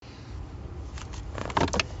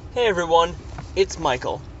Hey everyone, it's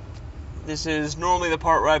Michael. This is normally the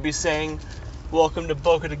part where I'd be saying, welcome to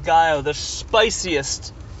Boca de Gallo, the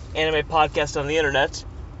spiciest anime podcast on the internet,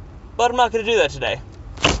 but I'm not going to do that today.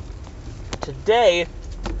 Today,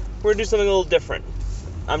 we're going to do something a little different.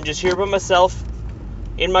 I'm just here by myself,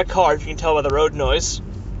 in my car, if you can tell by the road noise,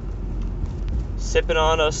 sipping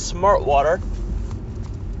on a smart water.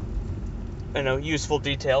 I know, useful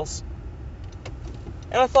details.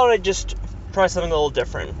 And I thought I'd just try something a little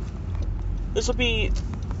different. This will be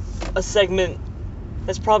a segment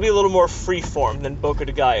that's probably a little more freeform than Boca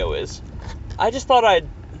de Gallo is. I just thought I'd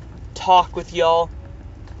talk with y'all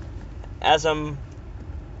as I'm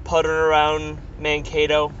puttering around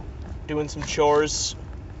Mankato, doing some chores,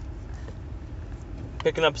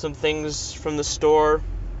 picking up some things from the store,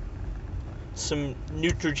 some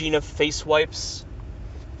Neutrogena face wipes,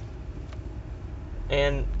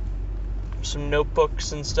 and some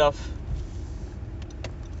notebooks and stuff.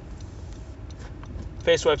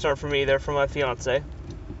 Face wipes aren't for me, they're for my fiance.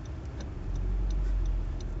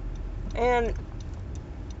 And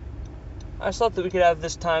I just thought that we could have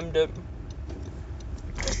this time to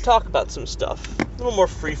talk about some stuff. A little more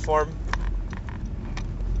freeform.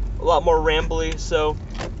 A lot more rambly, so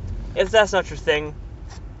if that's not your thing,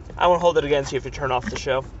 I won't hold it against you if you turn off the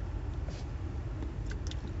show.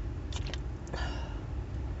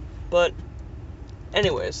 But,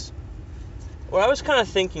 anyways, what I was kind of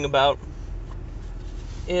thinking about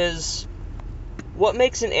is what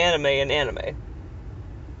makes an anime.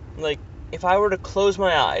 Like, if I were to close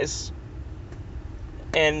my eyes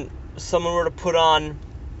and someone were to put on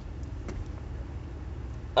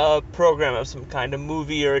a program of some kind, a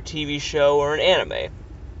movie or a TV show or an anime,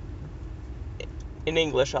 in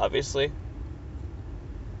English obviously,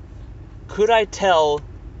 could I tell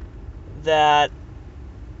that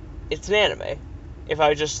it's an anime if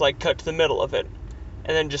I just cut to the middle of it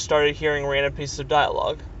and then just started hearing random pieces of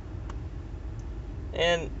dialogue?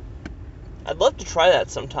 And I'd love to try that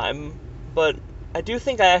sometime, but I do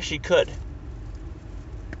think I actually could.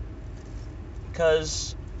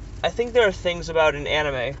 Because I think there are things about an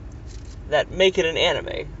anime that make it an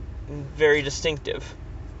anime, and very distinctive.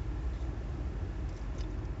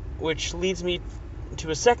 Which leads me to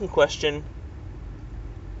a second question.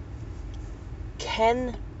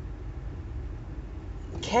 Can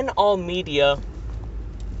all media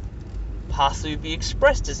possibly be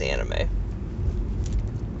expressed as anime?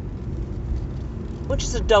 Which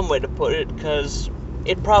is a dumb way to put it, because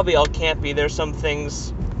it probably all can't be. There's some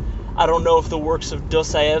things, I don't know if the works of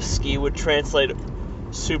Dostoevsky would translate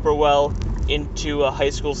super well into a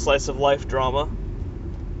high school slice of life drama.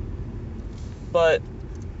 But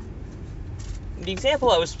the example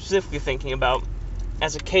I was specifically thinking about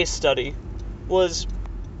as a case study was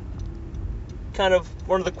kind of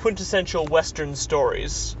one of the quintessential Western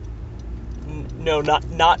stories. No,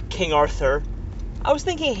 not King Arthur. I was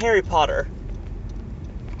thinking Harry Potter.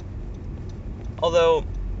 Although,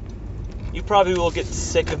 you probably will get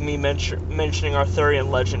sick of me mentioning Arthurian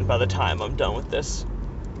legend by the time I'm done with this.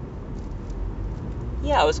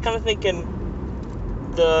 Yeah, I was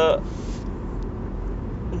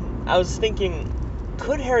thinking,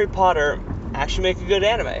 could Harry Potter actually make a good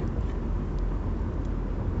anime?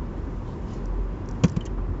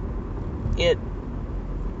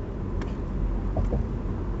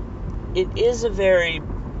 It is a very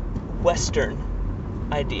Western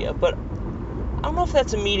idea, but I don't know if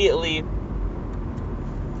that's immediately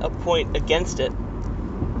a point against it.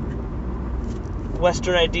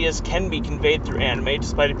 Western ideas can be conveyed through anime,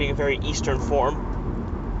 despite it being a very Eastern form.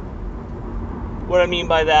 What I mean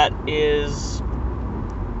by that is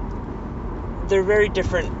there are very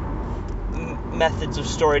different methods of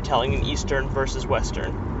storytelling in Eastern versus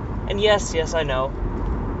Western. And yes, I know,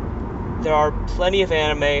 there are plenty of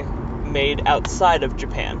anime made outside of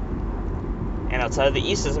Japan, and outside of the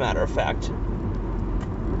East, as a matter of fact.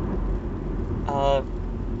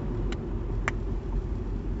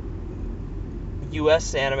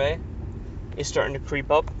 US anime is starting to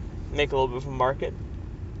creep up, make a little bit of a market.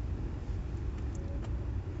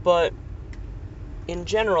 But in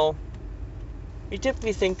general, you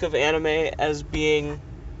typically think of anime as being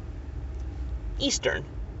Eastern,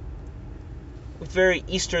 with very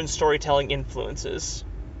Eastern storytelling influences,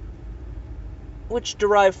 which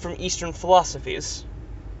derive from Eastern philosophies,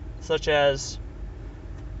 such as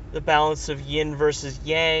the balance of yin versus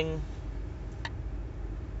yang,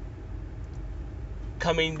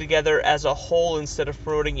 coming together as a whole instead of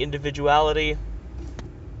promoting individuality,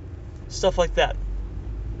 stuff like that.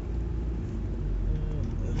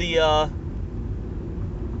 The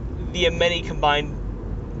many combine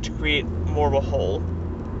to create more of a whole.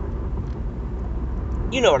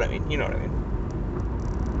 You know what I mean.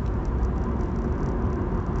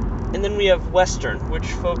 And then we have Western, which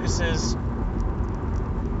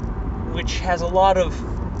has a lot of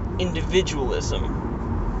individualism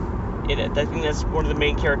in it. I think that's one of the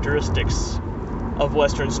main characteristics of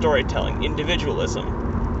Western storytelling, individualism,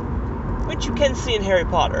 which you can see in Harry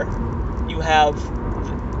Potter. You have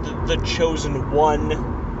the chosen one,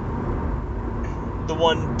 the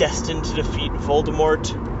one destined to defeat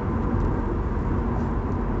Voldemort.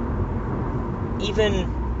 Even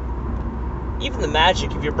the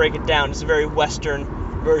magic, if you break it down, is a very Western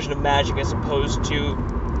version of magic as opposed to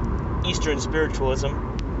Eastern spiritualism.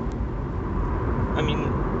 I mean,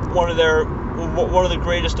 one of the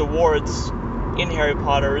greatest awards in Harry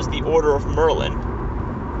Potter is the Order of Merlin,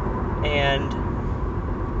 and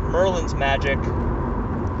Merlin's magic,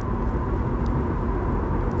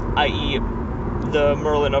 i.e., the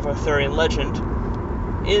Merlin of Arthurian legend,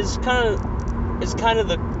 is kind of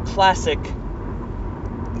the classic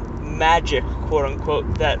magic, quote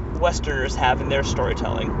unquote, that Westerners have in their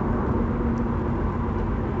storytelling.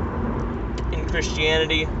 In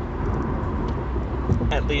Christianity,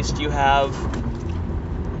 at least, you have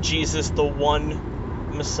Jesus, the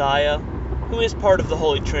one Messiah, who is part of the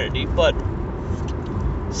Holy Trinity, but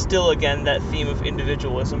still, again, that theme of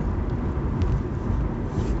individualism.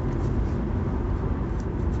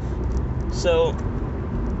 So,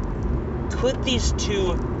 could these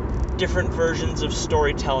two different versions of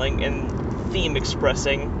storytelling and theme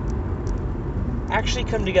expressing actually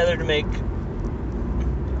come together to make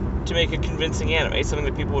a convincing anime, something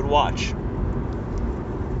that people would watch?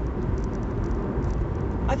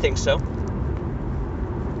 I think so.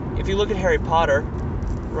 If you look at Harry Potter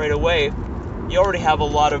right away, you already have a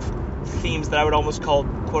lot of themes that I would almost call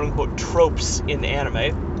quote-unquote tropes in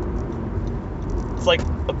anime. It's like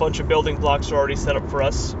a bunch of building blocks are already set up for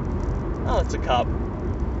us. Oh, it's a cop.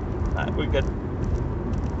 Alright, we're good.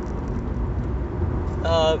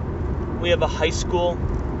 We have a high school.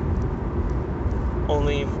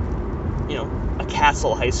 Only, a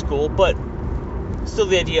castle high school, but still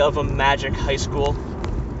the idea of a magic high school.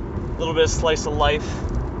 A little bit of slice of life.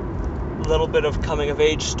 A little bit of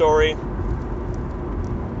coming-of-age story.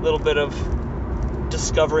 A little bit of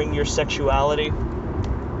discovering your sexuality.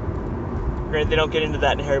 Granted, they don't get into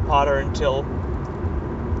that in Harry Potter until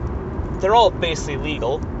they're all basically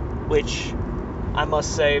legal, which I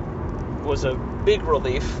must say was a big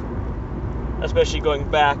relief, especially going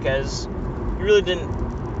back, as you really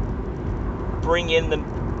didn't bring in the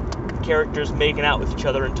characters making out with each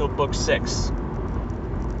other until book 6,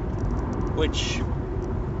 which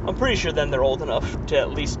I'm pretty sure then they're old enough to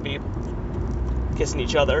at least be kissing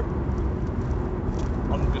each other.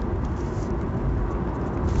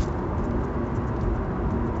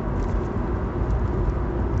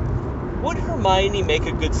 Would Hermione make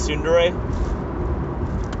a good tsundere?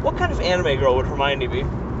 What kind of anime girl would Hermione be?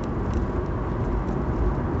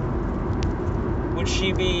 Would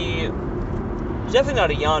she be... definitely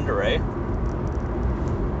not a yandere.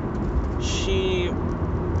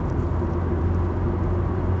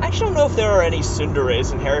 I actually don't know if there are any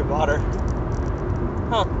tsunderes in Harry Potter.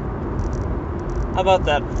 Huh. How about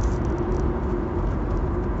that?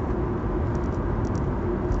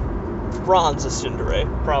 Ron's a tsundere,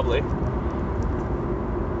 probably.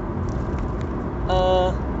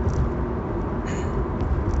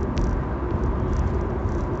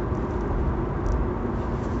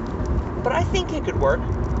 But I think it could work.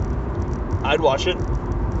 I'd watch it.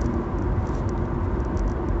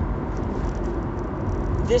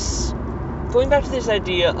 Going back to this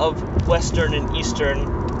idea of Western and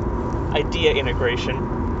Eastern idea integration,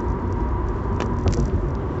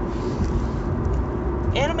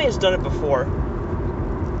 anime has done it before,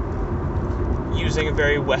 using a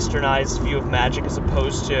very westernized view of magic as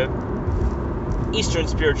opposed to Eastern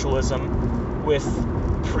spiritualism with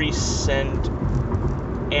priests and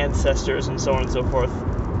ancestors and so on and so forth.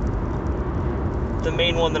 The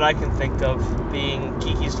main one that I can think of being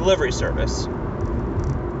Kiki's Delivery Service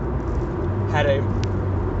had a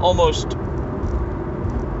almost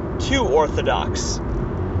too orthodox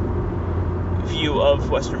view of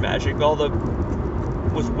Western magic,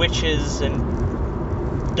 with witches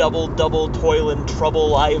and double toil and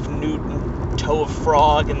trouble, eye of newt and toe of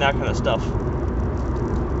frog and that kind of stuff.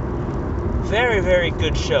 Very, very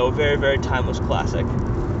good show, very, very timeless classic.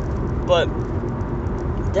 But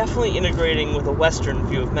definitely integrating with a Western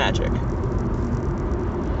view of magic.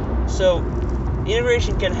 So,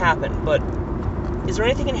 integration can happen, but is there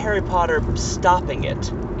anything in Harry Potter stopping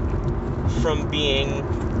it from being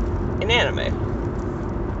an anime?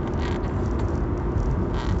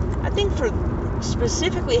 I think for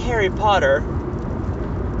specifically Harry Potter,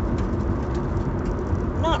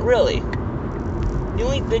 Not really. The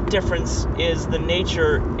only big difference is the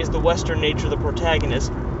Western nature of the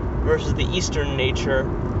protagonist versus the Eastern nature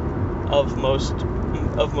of most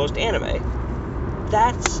anime.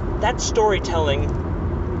 That storytelling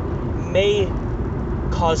may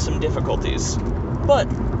cause some difficulties, but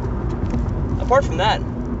apart from that,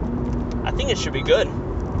 I think it should be good.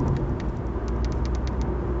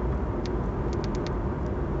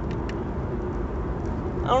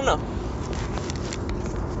 I don't know.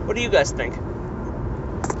 What do you guys think?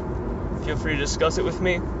 Feel free to discuss it with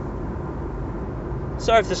me.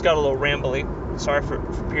 Sorry if this got a little rambly. Sorry for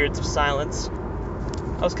periods of silence.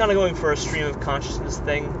 I was kind of going for a stream of consciousness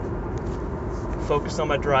thing. Focused on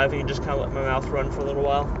my driving and just kind of let my mouth run for a little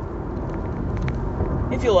while.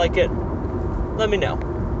 If you like it, let me know.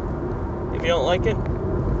 If you don't like it,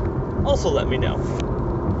 also let me know.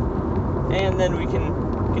 And then we can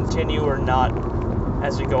continue or not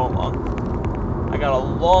as we go along. I got a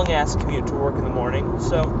long-ass commute to work in the morning,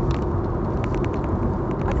 so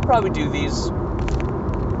I could probably do these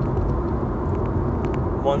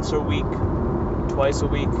once a week, twice a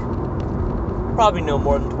week, probably no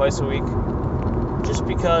more than twice a week, just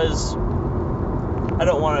because I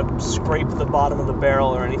don't want to scrape the bottom of the barrel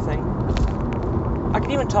or anything. I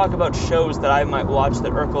can even talk about shows that I might watch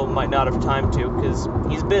that Urkel might not have time to, because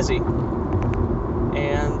he's busy,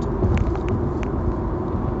 and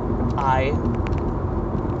I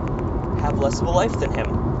have less of a life than him,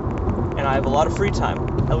 and I have a lot of free time,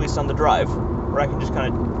 at least on the drive, where I can just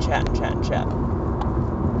kind of chat.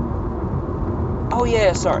 Oh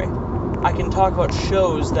yeah, sorry. I can talk about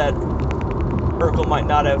shows that Urkel might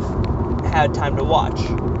not have had time to watch.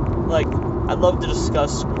 Like, I'd love to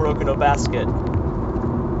discuss Kuroko no Basket,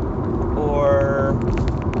 or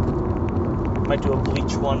might do a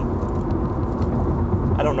Bleach one.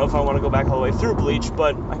 I don't know if I want to go back all the way through Bleach,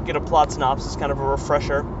 but I can get a plot synopsis, kind of a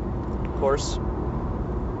refresher, of course.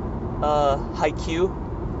 Haikyuu,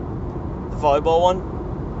 the volleyball one.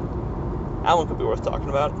 That one could be worth talking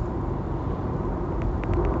about.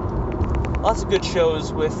 Lots of good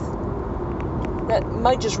shows that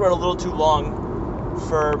might just run a little too long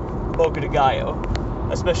for Boku de Gallo,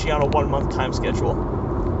 especially on a 1-month time schedule.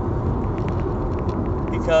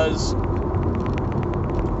 Because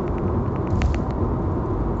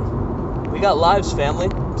we got lives, family.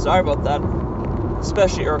 Sorry about that.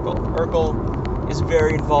 Especially Urkel. Urkel is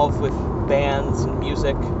very involved with bands and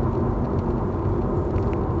music.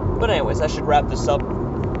 But anyways, I should wrap this up.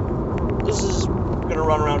 This is going to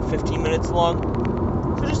run around 15 minutes long.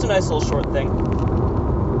 So just a nice little short thing.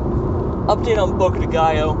 Update on Boku de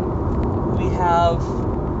Gallo. We have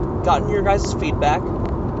gotten your guys' feedback. We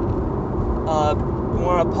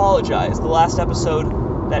want to apologize. The last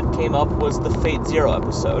episode that came up was the Fate Zero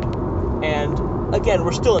episode. And again,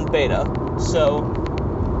 we're still in beta, so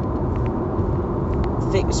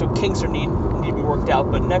kinks need to be worked out.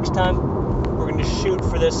 But next time, we're going to shoot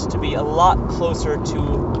for this to be a lot closer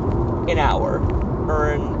to an hour,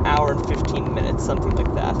 or an hour and 15 minutes, something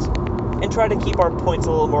like that, and try to keep our points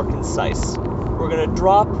a little more concise. We're going to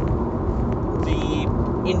drop the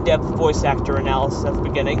in-depth voice actor analysis at the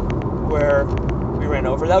beginning, where we ran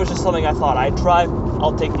over. That was just something I thought I'd try.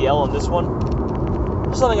 I'll take the L on this one.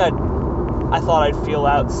 Just something I thought I'd feel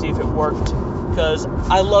out, see if it worked, because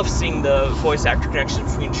I love seeing the voice actor connection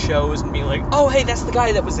between shows and being like, oh, hey, that's the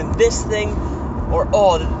guy that was in this thing, or,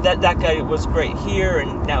 oh, that guy was great here,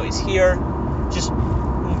 and now he's here. Just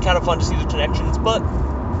kind of fun to see the connections. But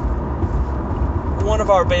one of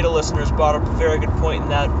our beta listeners brought up a very good point in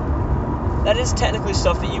that is technically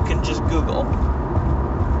stuff that you can just Google.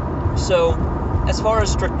 So, as far as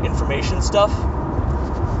strict information stuff,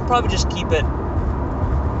 probably just keep it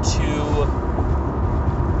to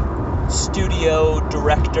studio,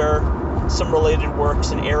 director, some related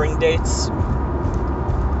works, and airing dates.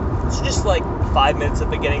 So just like 5 minutes at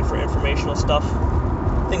the beginning for informational stuff,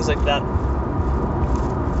 things like that.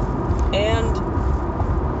 And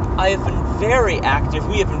we have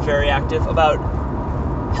been very active about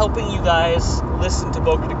helping you guys listen to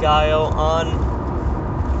Boku de Gallo on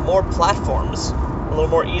more platforms a little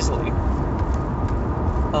more easily.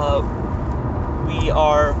 We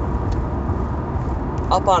are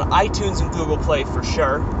up on iTunes and Google Play for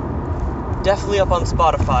sure. Definitely up on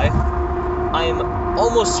Spotify. I am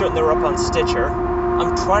almost certain they're up on Stitcher.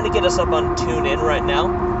 I'm trying to get us up on TuneIn right now,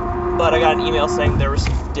 but I got an email saying there were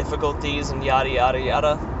some difficulties and yada yada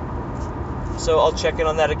yada. So I'll check in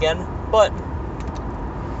on that again. But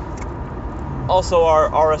also our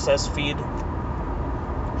RSS feed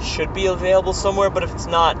should be available somewhere, but if it's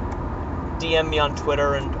not, DM me on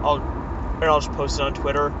Twitter and I'll just post it on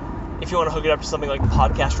Twitter. If you want to hook it up to something like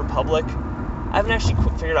Podcast Republic, I haven't actually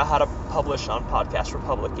figured out how to publish on Podcast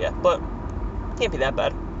Republic yet, but can't be that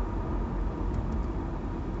bad.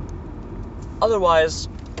 Otherwise,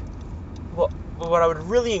 what I would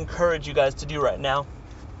really encourage you guys to do right now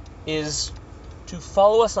is to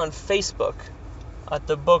follow us on Facebook at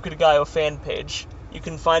the Boca de Gallo fan page. You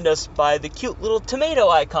can find us by the cute little tomato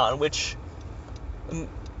icon, which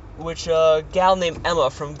a gal named Emma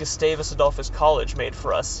from Gustavus Adolphus College made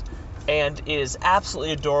for us, and it is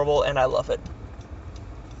absolutely adorable, and I love it.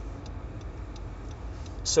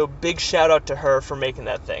 So big shout out to her for making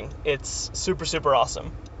that thing. It's super, super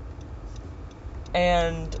awesome.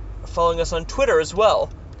 And following us on Twitter as well,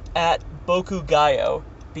 at Bokugallo,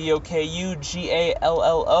 Bokugallo,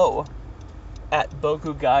 at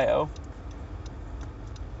Bokugallo.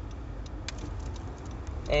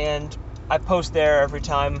 And I post there every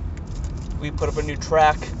time we put up a new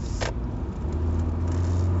track,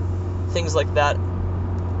 things like that.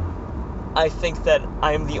 I think that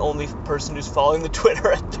I'm the only person who's following the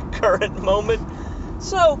Twitter at the current moment.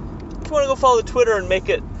 So, if you want to go follow the Twitter and make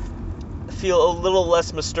it feel a little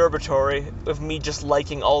less masturbatory of me just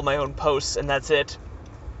liking all my own posts and that's it,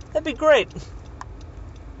 that'd be great.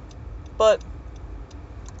 But,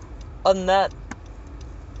 other than that,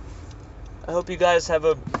 I hope you guys have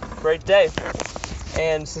a great day.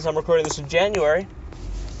 And since I'm recording this in January,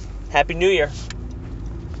 Happy New Year.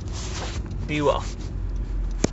 Be well.